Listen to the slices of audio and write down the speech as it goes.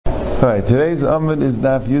Alright, today's Amud is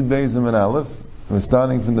Daf Yud Beis and Aleph. We're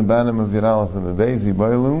starting from the bottom of Yud Aleph and the Beis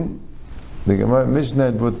Yiboilu. The Gemara Mishnah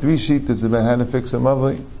had brought three sheets about how to fix a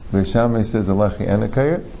Mavli. Beis Shammai says a Lechi and a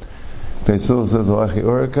Kayer. Beis Hillel says a Lechi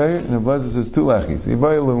or a Kayer. And Rebbe Lezer says two Lechis.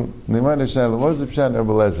 Yiboilu. The Gemara Shadla, what is the Pshat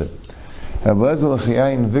Rebbe Lezer? Rebbe Lezer Lechi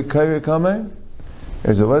Ayin Vik Kayer Kameh?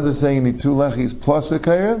 Is Rebbe Lezer saying you need two Lechis plus a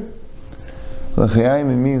Kayer? Lechi Ayin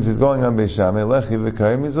means he's going on Beis Shammai. Lechi Vik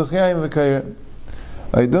Kayer means Lechi Ayin Vik Kayer.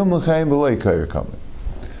 Well,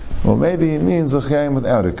 maybe it means l'chayim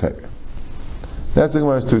without a kayer. That's the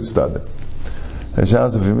Gemara's Tutztadim. If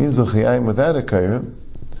it means l'chayim without a kayer,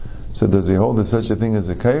 so does he hold such a thing as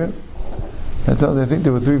a kayer? I think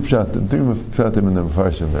there were three pshatim in the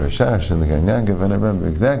Mefarshim, the Rashash and the Ganyankev, I don't remember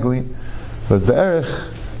exactly, but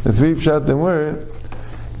Be'erech, the three pshatim were,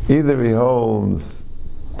 either he holds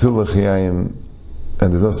two l'chayim,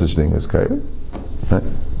 and there's no such thing as kayer, right?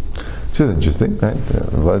 Which is interesting, right?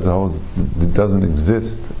 Lezer holds it doesn't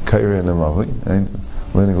exist kaira in a mavli, right?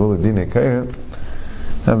 Learning all the dine kaira,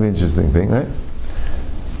 that'd be an interesting thing, right?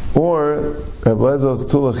 Or Lezer holds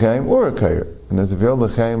two l'chaim or a kaira, and as if you hold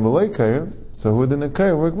l'chaim b'lei kaira, so who didn't a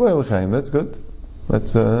kaira work b'lei l'chaim? That's good.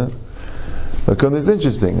 That's because it's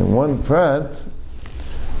interesting. In one prat,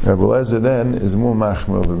 Rebbe Lezer then is more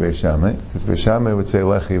machmer over Beis Shammai, because Beis Shammai would say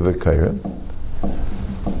lechi v'kaira.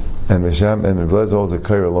 And Rebbe Lezer holds a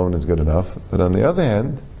kair alone is good enough. But on the other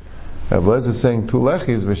hand, Rebbe Lezer is saying two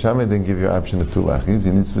lechis. Beis Shammai didn't give you an option of two lechis.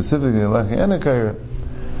 You need specifically a lechi and a kair.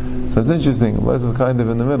 So it's interesting. Rebbe Lezer is kind of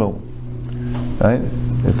in the middle, right?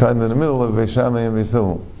 It's kind of in the middle of Beis Shammai and Beis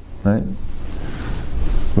Hillel, right?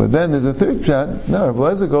 But then there's a third pshat. No, Rebbe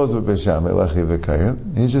Lezer goes with Beis Shammai lechi v'kair.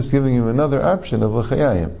 He's just giving you another option of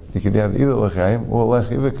lechayim. You could have either lechayim or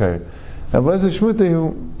lechi v'kair. And Rebbe Lezer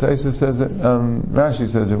Shmutehu, Taisa says that, Rashi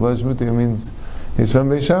says Rebbe Lezer Shmutehu means he's from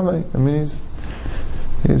Beis Shammai. I mean he's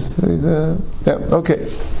yeah, okay.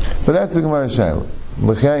 But that's the Gemara Shaila.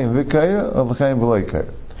 L'chayim v'kayah or l'chayim v'loi kayah.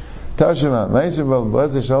 Tashema, Ma'aser Rebbe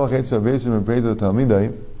Lezer shalach etz Rebbe Yisrael and prayed to the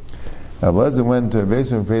Talmidai. Rebbe Lezer went to Rebbe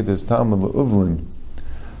Yisrael and prayed to his Talmud L'Uvlin,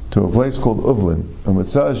 to a place called Uvlin. And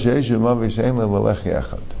Mitzah she'eshu mavi she'en le'lechi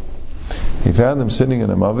echad. He found him sitting in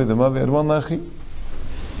a mavi. The mavi had one lechi.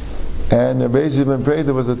 And Rebbe Yisrael prayed,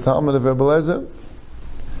 there was a Talmud of Rebbe Lezer.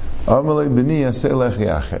 Amalei b'ni yaseh lechi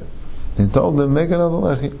acher. He told him, make another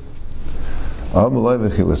lechi. Amalei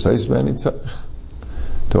v'chilasais b'ani tzarech.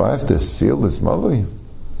 Do I have to seal this mavi?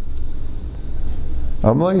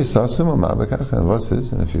 Amalei yisasim u'mabekach. And what's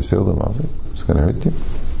this? And if you seal the mavi, it's going to hurt you.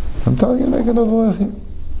 I'm telling you to make another lechi.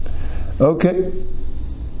 Okay.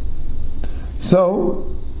 So,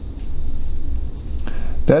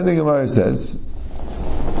 then the Gemara says,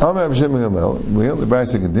 that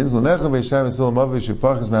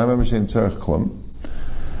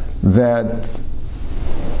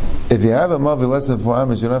if you have a mavi less than 4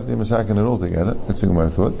 amas, you don't have to be masakin it all together. That's the Gemara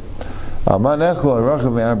thought.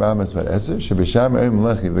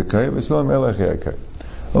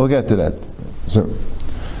 We'll get to that. So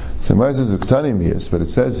Gemara says Uktanim, but it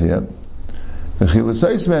says here,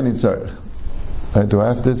 do I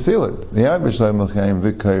have to seal it? If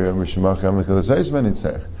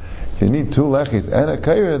you need two lechis and a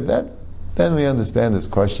kaira, then we understand this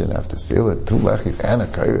question. I have to seal it, two lechis and a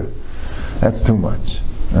kaira. That's too much,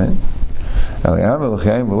 right?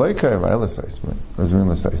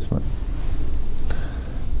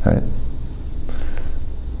 Right?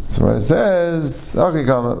 So what it says, right?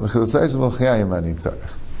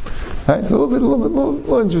 It's a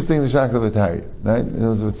little interesting, the Shakla V'Tari, right?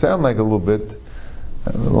 It would sound like a little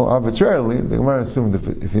arbitrarily, the Gemara assumed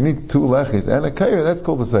if you need two lechis and a kair, that's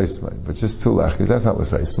called the seisman. But just two lechis, that's not the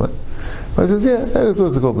seisman. But it says, yeah, that is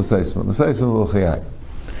also called the seisman. The seisman l'chayai.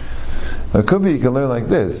 It could be you can learn like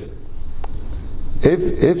this.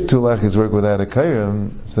 If two lechis work without a kair,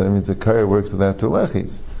 so that means a kair works without two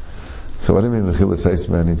lechis. So what do you mean v'chil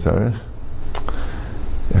seisman nitzarech?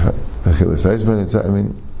 V'chil seisman nitzarech, I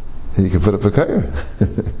mean, you can put up a kair.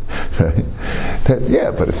 Right?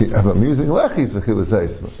 Yeah, but if I'm using lechis for chilas,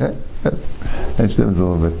 that stems a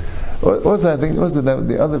little bit. Also, I think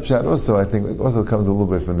the other pshat also, I think, also comes a little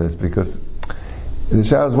bit from this, because the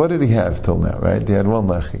pshat is, what did he have till now, right? He had one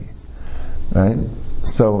lechi, right?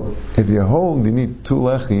 So, if you hold, you need two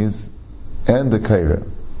lechis and the kaira.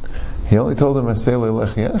 He only told him, asele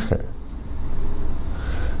lechi acher.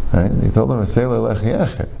 Right? He told him, asele lechi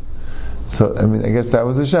acher. So, I mean, I guess that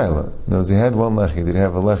was the shayla. Knows he had one lechi. Did he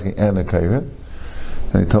have a lechi and a kaira?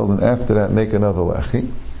 And he told him after that, make another lechi.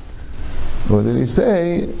 Or did he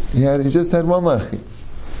say he just had one lechi?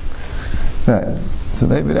 Right. So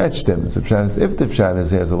maybe that stems. The pshat is, if the pshat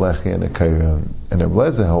is he has a lechi and a kaira, and Rebbe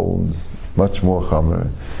Lezer holds much more chamer,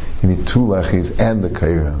 You need 2 lechis and the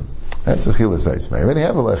kaira. That's a chilas eismai. I already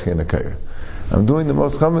have a lechi and a kaira. I'm doing the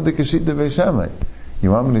most chamadik kashita ve'shamai.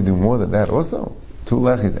 You want me to do more than that also? 2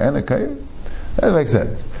 lechis and a kaira? That makes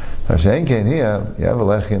sense. Mashiach came here, you have a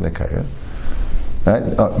lechi and a kaira. Right?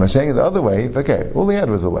 Oh, Mashiach the other way, okay, all he had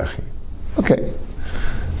was a lechi. Okay.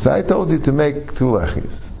 So I told you to make 2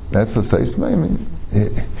 lechis. That's the seismai. I mean,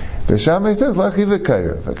 Veshamai says lechi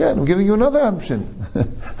v'kaira. Again, I'm giving you another option.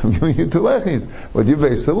 I'm giving you 2 lechis. But you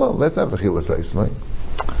base Hillel, let's have a chila seismai.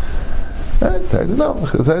 Right? I said, no,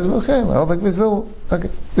 I don't think we still. Okay,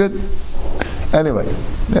 good. Anyway,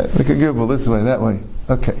 yeah, we can give this way, that way.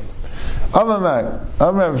 Okay. Amar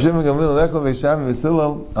Rav Shimon Gamliel Lechel Ve'Sham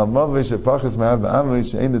V'Silal Al Mav Ve'Shepachas Ma'av Ba'am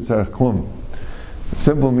Ve'She'en Tzarech Klum. The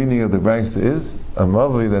simple meaning of the Brisa is a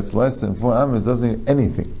mavi that's less than 4 amas doesn't need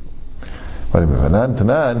anything. But if Hanan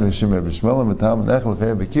Tanan V'Shim Rav Shmuel V'Tam Lechel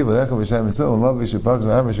Ve'Yam V'Kiva Lechel Ve'Sham V'Silal Al Mav Ve'Shepachas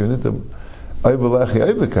Ma'av Ve'She'en Lechi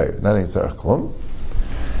Oibekayr. That ain't Tzarech Klum.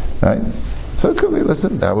 Right? So it could be,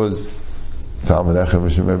 listen, that was Talmud Echad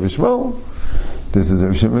V'Shem Rav Shmuel. This is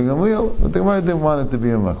Rav Shimon Gamliel. But the Gemara didn't want it to be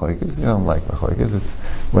a machlekes. You don't like machlekes. It's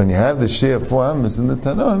when you have the share of 4 amos in the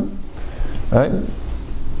Tanam, right?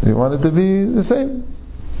 You want it to be the same.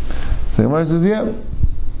 So the Gemara says, yeah,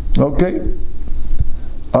 okay.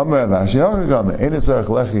 Amar Rav Ashi Hagam Ein Tzarech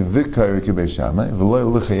Lechi V'Kayr Kibei Shamai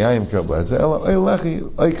V'Lo L'Chayayim Kablaza Elo Ei Lechi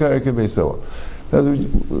Ei Kayr Kibei Sila.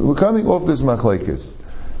 We're coming off this machlekes.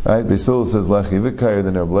 Right? Beisil says Lechi V'Kayr,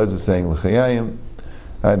 then Rav Lezer is saying L'Chayayim.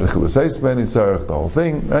 Right? The whole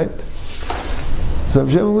thing, right? So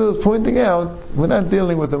Rav Shimon is pointing out, we're not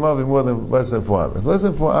dealing with the mavi more than less than 4 amas. Less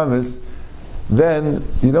than 4 amas, then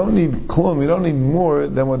you don't need klum, you don't need more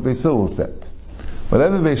than what Beis Hillel said.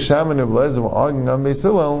 Whatever Beis Shammai and Rav Lezer were arguing on Beis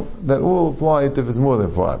Hillel, that will apply if it's more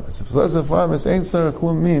than 4 amas. If it's less than 4 amas, Ein Tzarech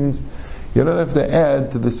Klum means you don't have to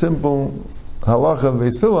add to the simple halacha of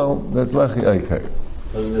Beis Hillel that's Lechi Eikar.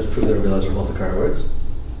 Doesn't this prove that Rav Lezer multi-kar works?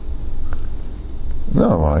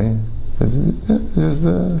 No, why? Because he's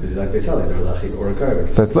like Beis Hillel, they're Lechi or a kar.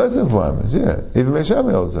 That's less than 4 amas, yeah. Even Beis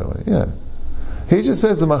Shammai holds that way, yeah. He just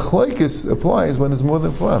says the machlekes applies when it's more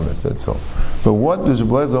than 4 amas, that's all. But what does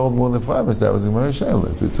Rav Lezer hold more than 4 amas? That was the Gemara Shaila.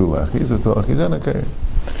 Is it 2 lechis or 2 lechis and a kar?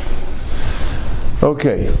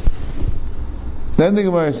 Okay. Then the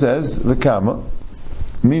Gemara says, the kama,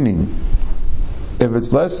 meaning, if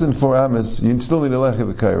it's less than 4 amas, you still need a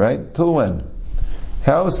lechi v'kar, right? Till when?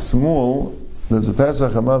 How small does a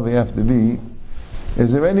Pesach HaMavi have to be?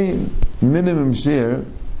 Is there any minimum share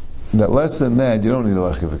that less than that you don't need a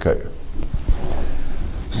lechi v'kar?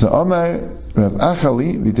 So Amar Rav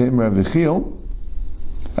Achali v'teim Rav Yechiel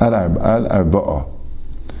ad arba'ah.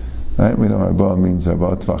 Right? We know arba'ah means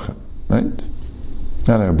arba'ah tvachim. Right?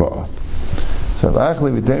 Ad arba'ah. So Rav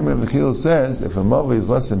Achali v'teim Rav Yechiel says if a mavi is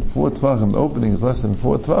less than 4 tvachim, the opening is less than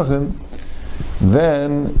 4 tvachim,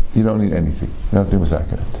 then you don't need anything. You don't have to do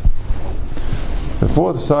masakin it. The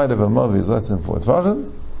 4th side of a mavi is less than 4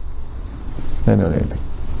 tvachim, then you don't need anything.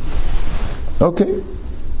 Okay.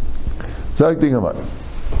 Zag the Gemara.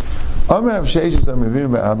 Amar Rav Sheishis Amivim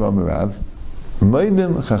Ba'Abba Amirav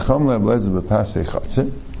Meidim Chacham Rav Lezer B'Pasei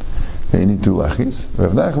Chatzir. They need 2 lechis.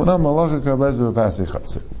 Rav Nachman Amar Malachik Rav Lezer B'Pasei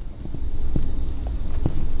Chatzir.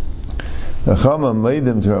 Chacham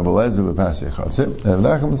Meidim to Rav Lezer B'Pasei Chatzir. Rav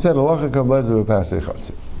Nachman said Malachik Rav Lezer B'Pasei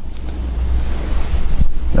Chatzir.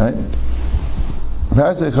 Right?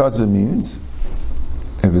 Pasei Chatzir means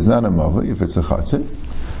if it's not a mavi, if it's a chatzir.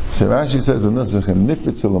 So Rashi says in Nusach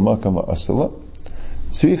Nifitz L'Makam Asala.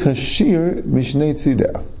 Tzricha shir mishnei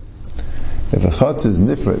tzideh. If a chatz is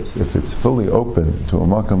nifritz, if it's fully open to a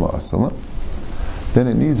makam asala, then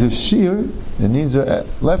it needs a shir, it needs a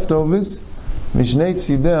leftovers, mishnei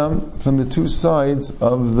tzideh, from the 2 sides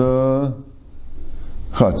of the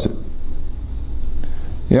chatz.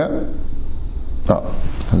 Yeah?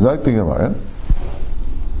 Zak the Gemara.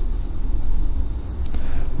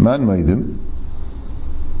 Man maidim.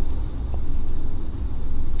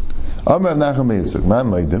 Amar Nachum Yitzchak, Man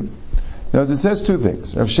Meidim. Now, it says 2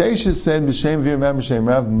 things. Rav Sheish said, B'Shem Vir Man B'Shem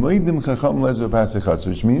Rav Meidim Chacham Lezer Pasei Chatzir,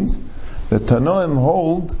 which means that Tanoim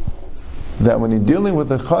hold that when you're dealing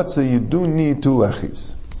with a chatzah, you do need 2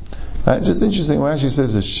 lechis. It's just interesting. Rashi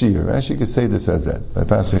says a shir. Rashi could say this as that by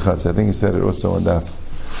Pasei Chatzir. I think he said it also on Daf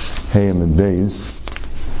Hayim and Beis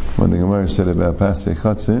when the Gemara said about Pasei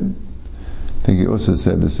Chatzir. I think he also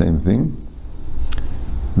said the same thing,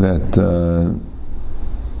 that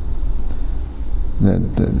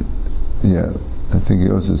I think he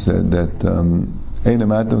also said that Ein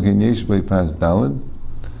Amatom Ken Yesh B'Ei Pas Daled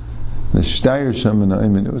the Shtayr Sham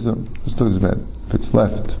and it was talks about if it's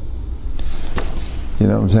left You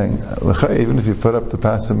know what I'm saying? Even if you put up the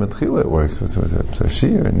pasim Metchila, it works. So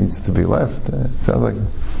shear, it needs to be left. It sounds like,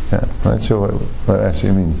 I'm not sure what it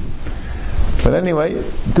actually means. But anyway,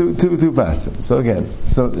 two pasim. So again,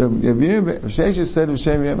 Sheshes said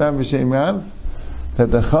V'Shem Rav V'Shem Rav that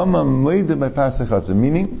the Chacham made by Pasei Chatzah,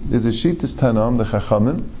 meaning there's a Shittas Tanam, the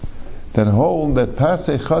Chachamim, that hold that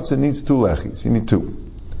Pasei Chatzah needs 2 lechis. You need 2.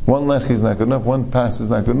 1 lechi is not good enough, 1 pas is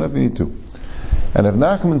not good enough, you need 2. And if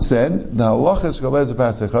Nachman said, the halacha is Gabez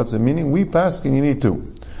Pasei Chatzah, meaning we pass and you need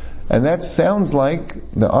 2. And that sounds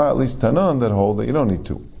like there are at least Tanam that hold that you don't need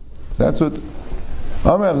 2. So that's what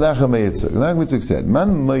Amar Rav Nachman Yitzchak. Nachman Yitzchak said,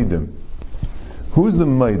 Man Maidim. Who's the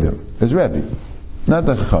Maidim? It's Rebbe. Not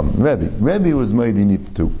the Chacham. Rebbe was Maidim, you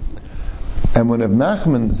need 2. And when Rav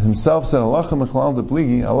Nachman himself said, Halacha Mechlal de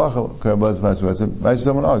Pligi, Halacha Karabaz Pasei Chatzah,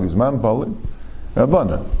 someone argues, Man Palim,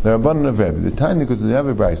 Rabbana. The Rabbana of Rebbe. The time, because we have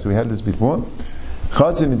a Bryce, so we had this before.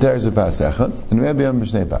 Chatzah Niteres a Pasechad, and Rebbe Yom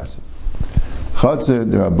B'Shnei Pasech. Chatzah,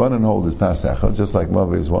 the Rabbanan hold is Pasechad, just like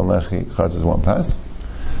Mavi is 1 lechi, Chatzah is 1 pas.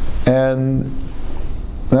 And,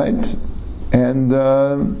 right? And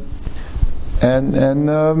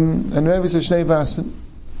Rebbe says Shnei Pasech.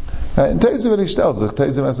 And Teizah what he tells us,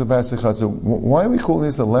 Teizah Masu Pasech Chatzah, why are we calling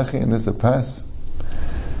this a lechi and this a pas?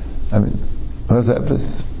 I mean, what's that?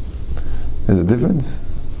 There's a difference?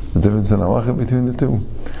 The difference in halacha between the two?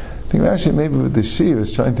 I think actually maybe with the Shiva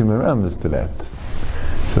is trying to meramis to that.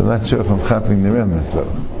 So I'm not sure if I'm chapping the remes though.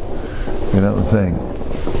 You know what I'm saying?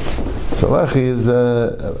 So lechi is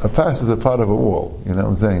a pass is a part of a wall. You know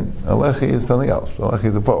what I'm saying? A lechi is something else. A lechi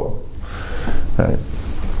is a pole. Right?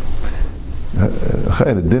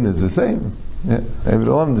 The din is the same. Yeah. Maybe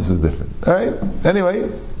the lam this is different. Alright? Anyway,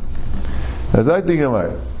 as I think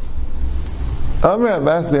about it. Amr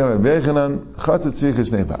Abbas Amr Bechanan Chatzah Tzricha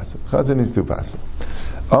Shnei Pasach. Chatzah needs 2 pasach.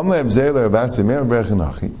 Amr Abzeiler Abbas Amr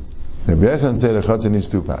Bechanan Bechanan said that Chatzah needs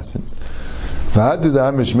 2 pasach. V'hadu da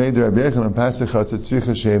Amr Shmeider Bechanan Pasach Chatzah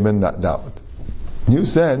Tzricha Shnei Ben Dalet. You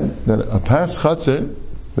said that a pas Chatzah,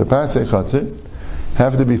 the Pasach Chatzah,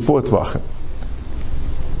 have to be 4 tvachim.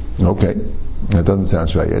 Okay, that doesn't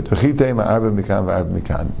sound right yet. V'chitei ma'arba mikan v'arba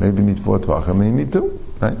mikan. Maybe you need 4 tvachim, and you need 2,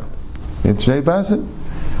 right? You need Shnei pasach.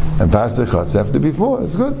 And Pasach Chatzah have to be 4.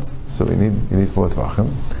 It's good. So you need 4 tvachim,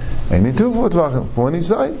 and you need 2 4 tvachim, 4 on each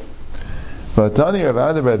side. But Tani Rav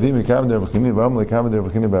Ada B'Avi Mikam Der B'Chini B'Am Lekam Der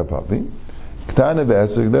B'Chini B'Papi Ktana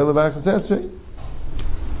B'Esek Gdei L'Bachas Esrei.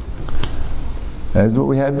 That's what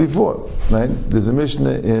we had before, right? There's a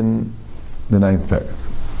Mishnah in the 9th parak,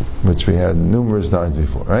 which we had numerous times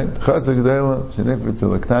before, right? Chatzah Gdei L'Shenifetz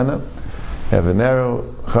L'Ktana. Have a narrow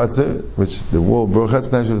chatzah, which the wall broke. Which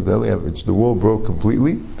the wall broke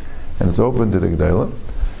completely, and it's open to the gedela.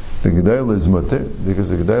 The gedela is mutter because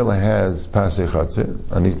the gedela has pasei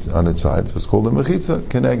chatzah on its side. So it's called a mechitza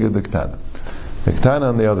keneged the ktana. The ktana,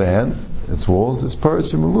 on the other hand, its walls is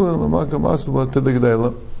parts from l'makam asla to the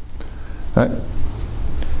gedela. Right?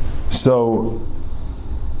 So,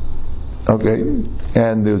 okay,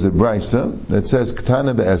 and there's a brisa that says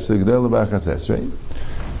ktana be'esek gedela b'achas esrei.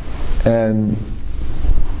 And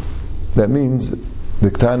that means the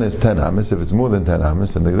Ktana is 10 amis. If it's more than 10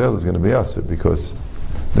 amis, then the Gedel is going to be Asr, because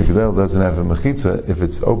the Gedel doesn't have a Mechitza if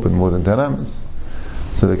it's open more than 10 amis.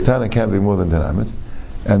 So the Ktana can't be more than 10 amis.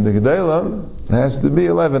 And the Gedel has to be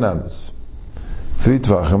 11 amis. 3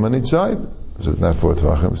 tvachim on each side. So it's not 4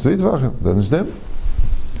 tvachim, it's 3 tvachim. Doesn't stem?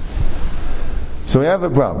 So we have a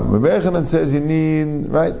problem. Rabbi Yechanan says you need,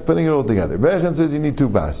 right, putting it all together. Rabbi Yechanan says you need 2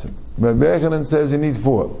 basim. Rabbi Yechanan says you need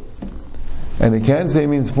 4. And he can't say it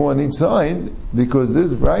means 4 on each side, because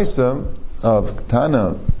this brisa of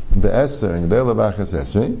Tana be'eser and Gedei L'Bachas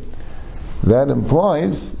Esrei, that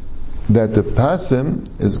implies that the pasim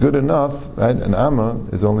is good enough, right? An amma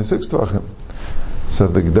is only 6 tvachim. So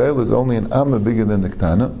if the Gedei is only an amma bigger than the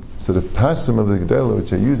Ktana, so the pasim of the Gedei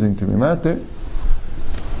which you're using to be mater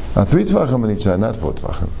are 3 tvachim on each side, not 4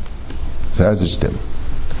 tvachim. So as it's dim.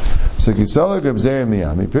 So Kisala Reb Zeir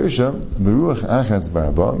Miyami Pirsha Beruach Achatz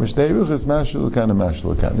Barba Mishnei Ruchas Mashul Kan and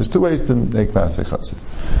Mashul Kan. There's 2 ways to make Pasach Chatzah.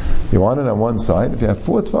 You want it on one side. If you have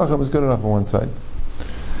 4 tvachim, it's good enough on one side.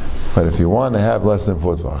 But if you want to have less than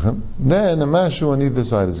 4 tvachim, then a Mashul on either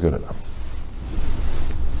side is good enough.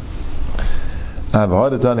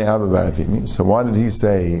 So why did he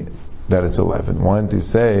say that it's 11? Why didn't he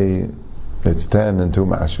say it's 10 and 2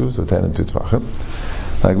 Mashus, or 10 and 2 tvachim?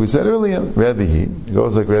 Like we said earlier, Rebbe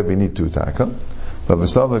goes like Rebbe need 2 taka, but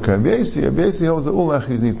V'Savak Rebbe Yesi holds that all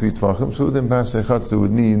lechis need 3 tvachim, so then Pasach Chatzah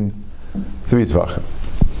would need 3 tvachim.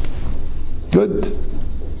 Good.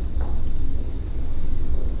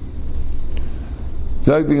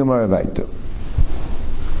 Zog the Gemara weiter.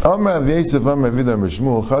 Amar Rav Yosef, Amar Rav Yehuda, Amar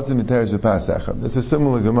Shmuel, Chatzin Niteres V'Pasach. That's a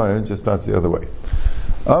similar Gemara, it just starts the other way.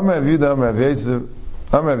 Amar Rav Yehuda, Amar Rav Yosef,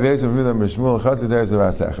 Amar Rav Yosef, Amar Rav Yehuda, Amar Shmuel, Chatzin Niteres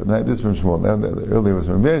V'Pasach. Now, this is from Shmuel. Now, earlier was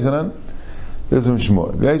from Yechanan. This is from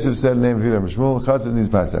Shmuel. Rav Yosef said, name Rav Yehuda, Amar Shmuel, Chatzin Niteres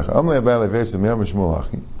V'Pasach. Amar Rav Yosef, Amar Shmuel,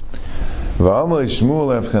 Hachi. V'amar Shmuel,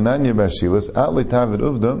 Rav Chananya Bashilas, Atli Tavid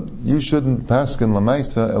Uvda, you shouldn't paskin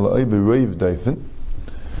Lamaisa, El Oy B'Reiv Daifen,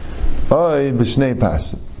 Oy B'Shnei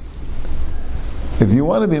Pasin. If you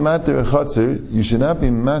want to be mater a chatzir, you should not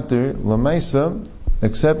be mater lamaisa,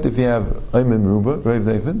 except if you have ayman ruba, reiv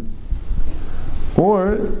daifen,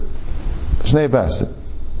 or shnei pasin.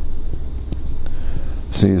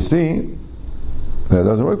 So you see, that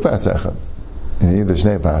doesn't work pasachah. You need either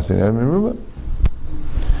shnei pasin or ayman ruba.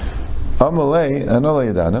 Amalei anala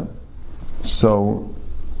yadana. So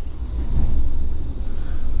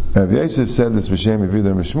Rav Yosef said this b'shem Rav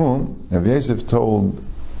Yehuda Mishmul. Rav Yosef told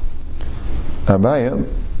Abaya,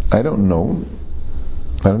 I don't know,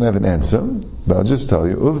 I don't have an answer, but I'll just tell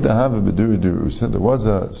you, there was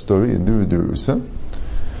a story in Dura Durusa,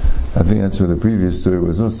 I think that's where the previous story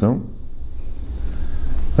was also,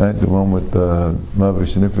 right, the one with the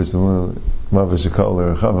Mavish Nifris and Mavish Akal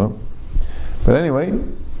or Chava. But anyway,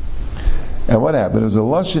 and what happened? It was a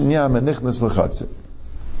Lashon Yam and Nichnas L'Chatzir.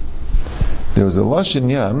 There was a Lashon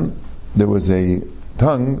Yam, there was a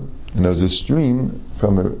tongue, and there was a stream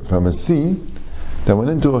from a sea that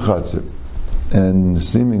went into a chatzir and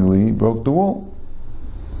seemingly broke the wall.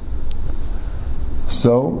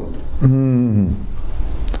 So now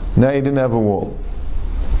you didn't have a wall.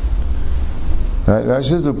 Right?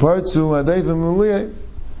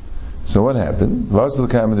 So what happened?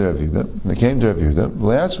 They came to Rav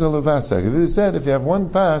Yehuda. They said, if you have one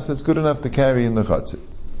pass, that's good enough to carry in the chatzir.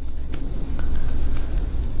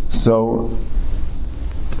 So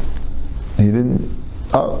he didn't.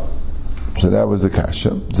 Oh, so that was the kasha.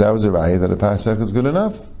 So that was a raya that a pasach is good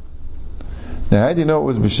enough. Now, how do you know it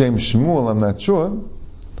was b'shem Shmuel? I'm not sure,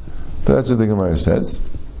 but that's what the Gemara says.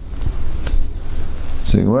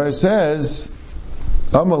 So the Gemara says,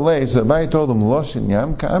 Amalei. So Abai told him, Loshin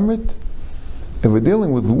Yam Ka'amrit. If we're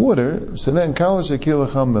dealing with water, so then Kalash Akil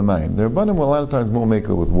Lacham B'Mayim. The Rabbanim will a lot of times more make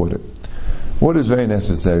it with water. Water is very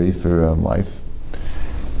necessary for life.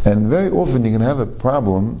 And very often you can have a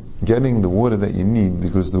problem getting the water that you need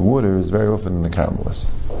because the water is very often in the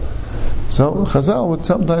Karmelis. So Chazal would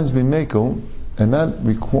sometimes be mekel and not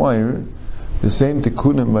require the same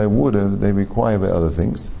tikkunim by water that they require by other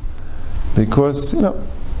things, because they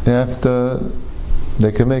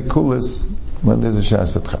can make kulas when there's a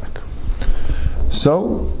shasat chak.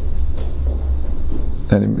 So,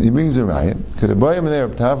 and he brings a raya.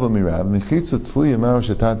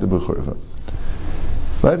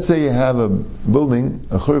 Let's say you have a building,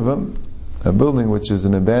 a churva, a building which is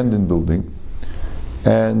an abandoned building,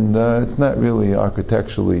 and it's not really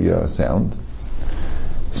architecturally sound.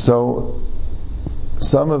 So,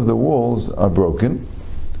 some of the walls are broken.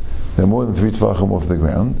 They're more than 3 tefachim off the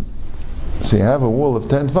ground. So you have a wall of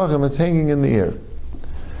 10 tefachim that's hanging in the air.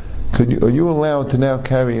 Are you allowed to now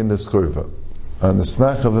carry in the churva on the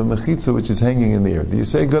smach of a mechitza which is hanging in the air? Do you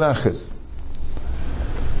say gurachis?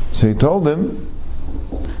 So he told him.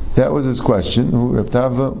 That was his question. Who Rav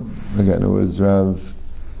Tava? Again, it was Rav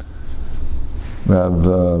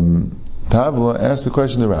Tavla asked the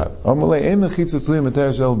question to Rav.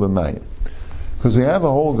 Because we have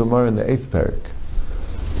a whole Gemara in the 8th parak,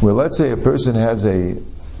 where let's say a person has a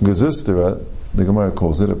gezustera, the Gemara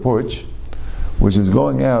calls it a porch, which is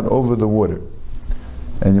going out over the water,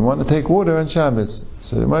 and you want to take water on Shabbos.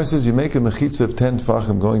 So the Gemara says you make a mechitza of 10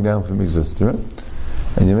 tefachim going down from gezustera,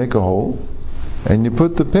 and you make a hole, and you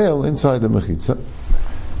put the pail inside the mechitza,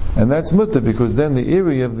 and that's mutter, because then the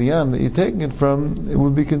area of the yam that you're taking it from, it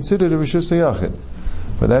would be considered a rishus hayachid.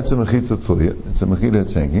 But that's a mechitza tzuliyah. It's a mechitza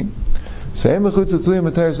that's hanging. Say mechitza tzuliyah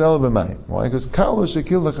materis ela b'mayim. Why? Because kalo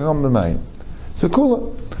shekil l'chacham b'mayim. It's a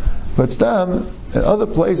kula. But stam, in other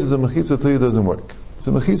places a mechitza tzuliyah doesn't work. It's a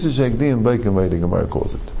mechitza shekdi and bacon way the Gemara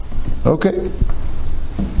calls it. Okay.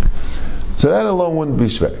 So that alone wouldn't be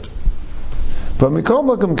shvek. But Mikol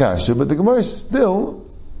Makam Kasha, but the Gemara still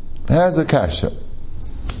has a Kasha.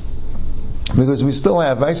 Because we still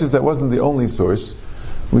have, actually that wasn't the only source,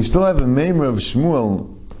 we still have a Meimer of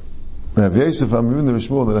Shmuel, Rav Yosef Amrun of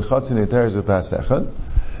Shmuel, that a Chatzin Eteres of Pasechad,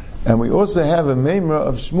 and we also have a Meimer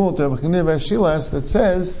of Shmuel to Rav Chanina Bashilas that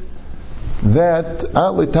says that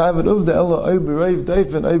Atli Tavid Uvda Ella Oy B'Reiv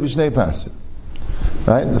Daifen Oy B'Shnei Pasim.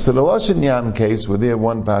 Right? So the Lashon Yam case, where there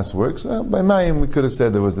one pass works, by Mayim we could have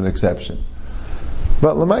said there was an exception.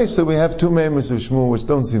 But Lamaisa, we have 2 members of Shmuel which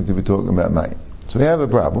don't seem to be talking about Mayim. So we have a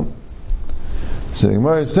problem. So the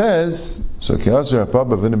Gemara says, so Kiasar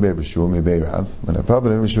Apapa V'nebei B'shua Mibei Rav, when Apapa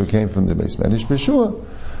and B'shua came from the base Medish B'shua,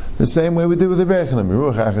 the same way we did with the Berechanim,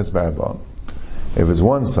 Ruach Achas Barba. If it's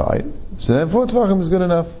one side, so then 4 Tvachim is good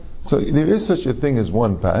enough. So there is such a thing as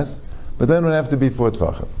one pass, but then it would have to be 4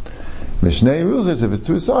 Tvachim. Mishnei Ruchas, if it's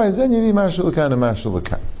 2 sides, then you need Mashal L'kan and Mashal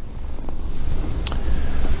L'kan.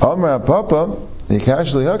 Amar Apapa,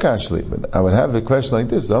 Yikashli Hakashli, but I would have a question like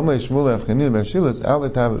this, Amar Shmuel Afchanin Meshilas, Al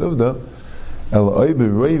Tavet Uvda,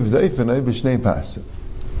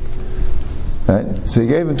 right? So he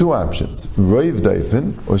gave him 2 options: Roiv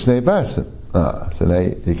Daifin or Shnei Pasim. So now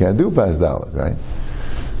you can't do Pas Dalet, right?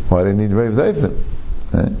 Why do you need Roiv Daifin?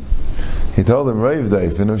 Right? He told him Roiv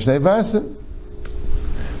Daifin or Shnei Pasim.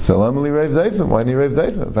 So Lamali Roiv Daifin. Why do you Roiv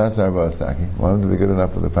Daifin? Pas Arba Asaki. Why would it be good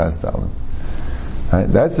enough for the Pas Dalet? Right?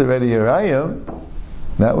 That's already a rayam.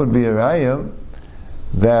 That would be a rayam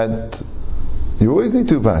that you always need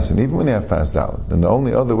 2 pasin, even when you have Pas Dalet. And the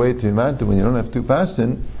only other way to imagine when you don't have 2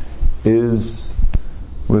 pasin is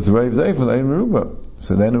with Reiv Zeif, with Ein Meruba.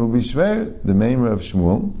 So then it will be Shver, the main of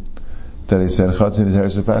Shmuel, that he said, Chatzin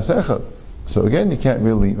Teres Pas Echad. So again, you can't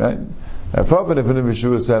really, right? A prophet, if an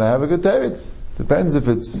Yeshua said, I have a good teretz. Depends if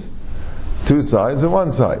it's 2 sides or 1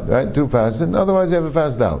 side, right? 2 pasin, otherwise you have a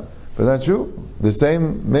Pas Dalet. But that's true. The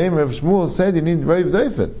same main of Shmuel said you need Reiv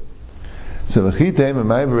Zeif. So v'chitem and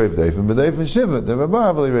my Reiv Deifin, but Deifin Shiva, the Rabba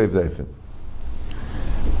Havali Reiv Deifin.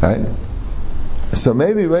 Right? So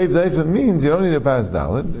maybe Reiv Deifin means you don't need a Pas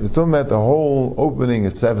Dalet. It's talking about the whole opening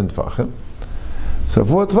is 7 Tvachim. So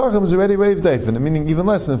 4 Tvachim is already Reiv Deifin, meaning even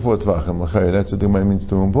less than 4 Tvachim. That's what the Gemara means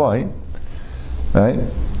to imply. Right?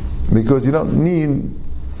 Because you don't need,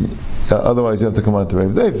 otherwise you have to come on to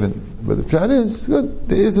Reiv Deifin. But the pshat is, good,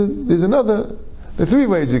 there's another, there are 3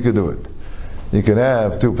 ways you could do it. You could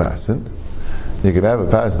have 2 pasin, you could have a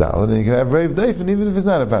Pas Dalet, and you could have Reiv Deifin, even if it's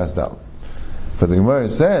not a Pas Dalet. But the Gemara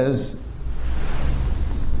says,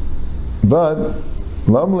 but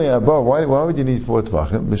Lamli Abba, why would you need 4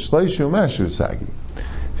 Tvachim? B'shleishu Mashu Sagi.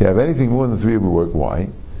 If you have anything more than 3, it would work. Why?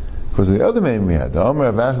 Because of the other name we had, the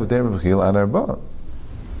Amar Avach V'Tem V'Chil An Arba.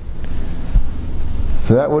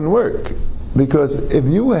 So that wouldn't work. Because if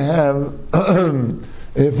you have,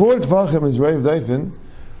 if 4 Tvachim is Reiv Deifin,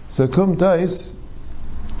 so Kum Tais,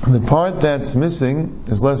 the part that's missing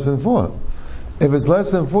is less than 4. If it's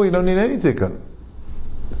less than 4, you don't need any tikkun.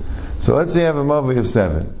 So let's say you have a mavi of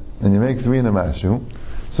 7, and you make 3 in the mashu.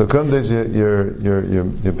 So Kum Tais,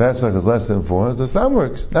 your Pesach is less than 4, so Stam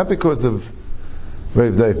works. Not because of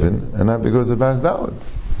Reiv Deifin, and not because of Pas Dalet.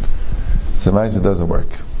 So Maisa doesn't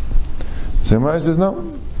work. So Maisa says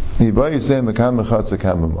no. Yibai is saying Mekam Mechatz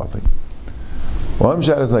Akam Mavi. Well,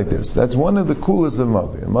 Amshad is like this. That's one of the coolest of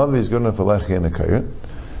Mavi. A Mavi is good enough for Lechi and a Kair.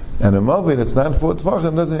 And a Mavi that's not 4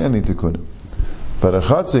 Tvachim doesn't need any Tikkun. But a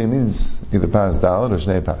Chatzah needs either Pas Dalet or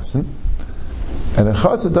Shnei Pasin. And a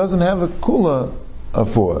Chatzah doesn't have a Kula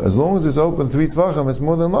of 4. As long as it's open 3 Tvachim, it's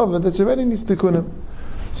more than love, that's already needs Tikkunim.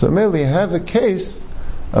 So merely have a case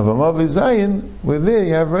of a Mavi Zayin, where there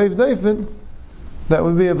you have Reiv Deifin, that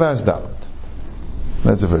would be a Pas Dalet.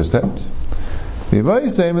 That's the first text. The Yibai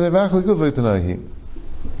is saying, and Vach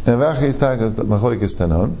is takas Machlokes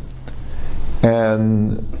Tanon,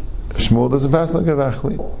 and Shmuel doesn't pass like a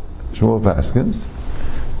Vachli. Shmuel paskins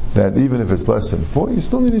that even if it's less than 4, you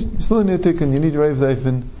still need a tikkun. You need Reiv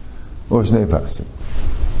Deifin or Shnei Pasim,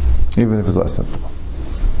 even if it's less than 4.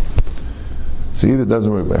 So either it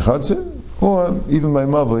doesn't work by Chatzah, or even by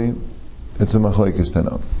Mavli, it's a Machlokes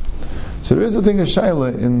Tanon. So there is a thing of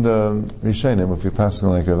Shaila in the Rishonim, if you're passing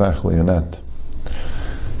like a Vachli or not.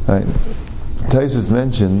 Right. Taisus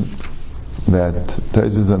mentioned that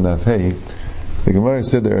Taisus on Nafei, the Gemara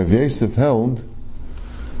said that Rav Yosef held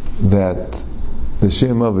that the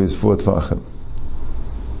Shem Mavi is 4 Tvachim.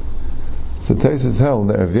 So Taisus held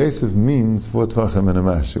that Rav Yosef means 4 Tvachim and a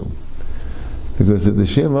Mashu. Because if the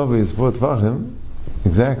Shem Mavi is 4 Tvachim,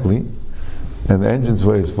 exactly, and the engine's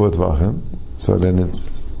way is 4 Tvachim, so then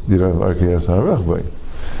it's, you don't have Arkiyas HaRachbay.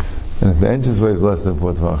 And if the engine's way is less than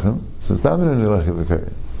 4 Tvachim, so it's not in a Lechi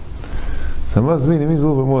V'Kari. So it must mean it means a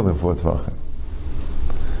little bit more than 4 Tvachim.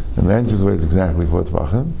 And the engine's way is exactly 4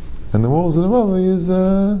 Tvachim, and the walls of the Mavi is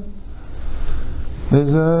a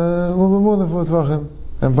little bit more than 4 Tvachim,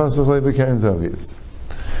 and Pasach Levi V'Kari is obvious.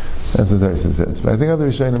 That's what Taisus says. But I think other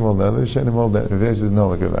Rishonim hold that. Other Rishonim hold that Rav Yosef is not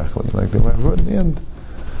like a Vachli, like they wrote in the end.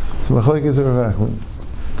 So Machlokes is a Vachli.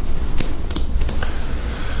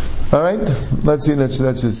 All right, let's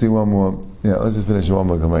just see one more. Yeah, let's just finish one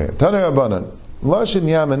more Gemara. Taner Rabbanan, Lashon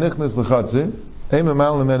Yam Enichnas L'Chatzah, Eim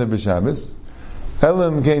Amal Lemena B'Shabbos,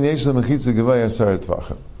 Elam Kein Yesh L'Mechitza Gevay Asar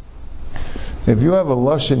Tvachim. If you have a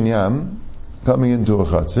Lashon Yam coming into a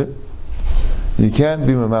Chatzah, you can't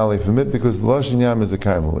be mamali from it because the Lashon Yam is a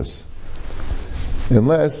karmelis.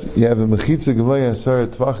 Unless you have a mechitza gevaya asara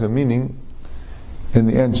tvachim, meaning in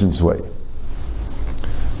the entranceway.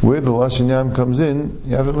 Where the Lashon Yam comes in,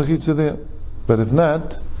 you have a mechitza there. But if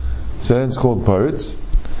not, so then it's called paritz,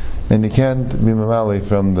 and you can't be mamali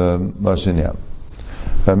from the Lashon Yam.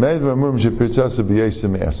 But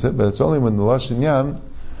it's only when the Lashon Yam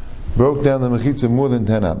broke down the mechitza more than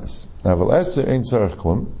 10 amas. Now, v'leser ain't tzarech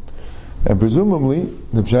klum, and presumably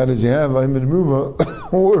the pshat is you have aymed muma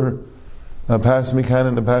or a pas mikan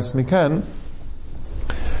and a pas mikan,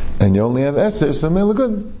 and you only have eser, so mele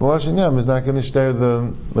good. The Lashon Yam is not going to share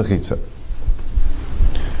the mechitza.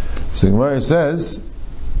 So Gemara says,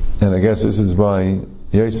 and I guess this is by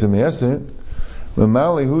Yosem Yeser,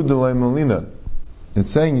 Mamali hu delay molina. It's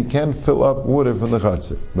saying you can't fill up water from the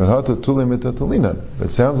chatzir. But hata tulim etatalinan.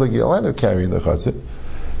 It sounds like you're allowed to carry the chatzir,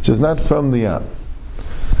 just not from the yam.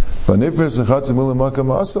 V'nifres the chatzir mulamaka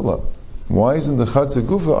ma'asala. Why isn't the chatzir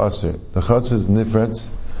gufa asir? The chatzir is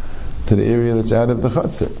nifretz to the area that's out of the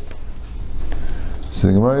chatzir. So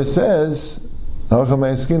the Gemara says, Hacha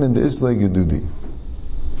ma'askin in the islay gedudi.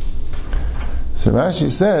 So Rashi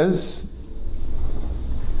says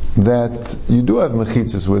that you do have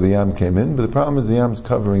mechitzas where the yam came in, but the problem is the yam's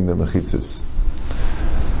covering the mechitzas.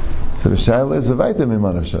 So the shaila is a vaita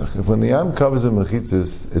mimanashach. If when the yam covers the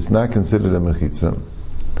mechitzas, it's not considered a mechitza,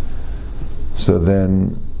 so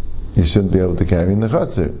then you shouldn't be able to carry in the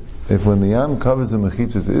chatzir. If when the yam covers the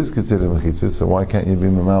mechitzas, it is considered a mechitza, so why can't you be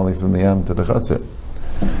mamali from the yam to the chatzir?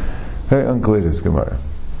 Very unclear this Gemara.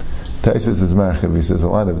 Taisus is marchiv, he says a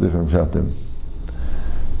lot of different pshatim.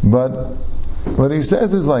 But what he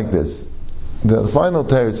says is like this. The final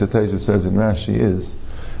teretz that Taisus says in Rashi is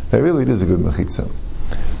that really it is a good mechitza.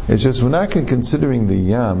 It's just we're not considering the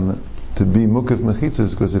yam to be mukaf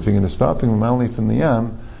mechitzas, because if you're going to stop him only from the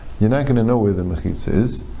yam, you're not going to know where the mechitza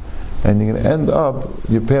is, and you're going to end up,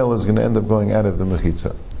 your pail is going to end up going out of the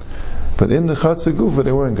mechitza. But in the chatzah gufa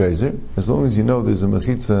they weren't geyser. As long as you know there's a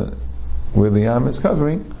mechitza where the yam is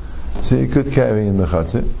covering, so you could carry in the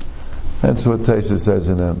chatzah. That's what Taisa says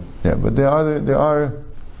in a, but there are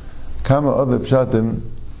kama other pshatim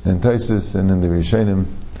in Taisus and in the Rishonim,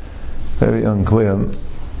 very unclear.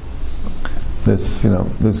 This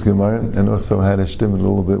Gemara, and also had a shtim a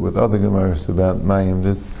little bit with other Gemaras about Mayim.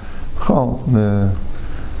 The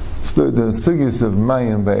sugyas of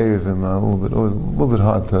Mayim by Erevim are a little bit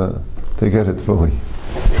hard to get it fully.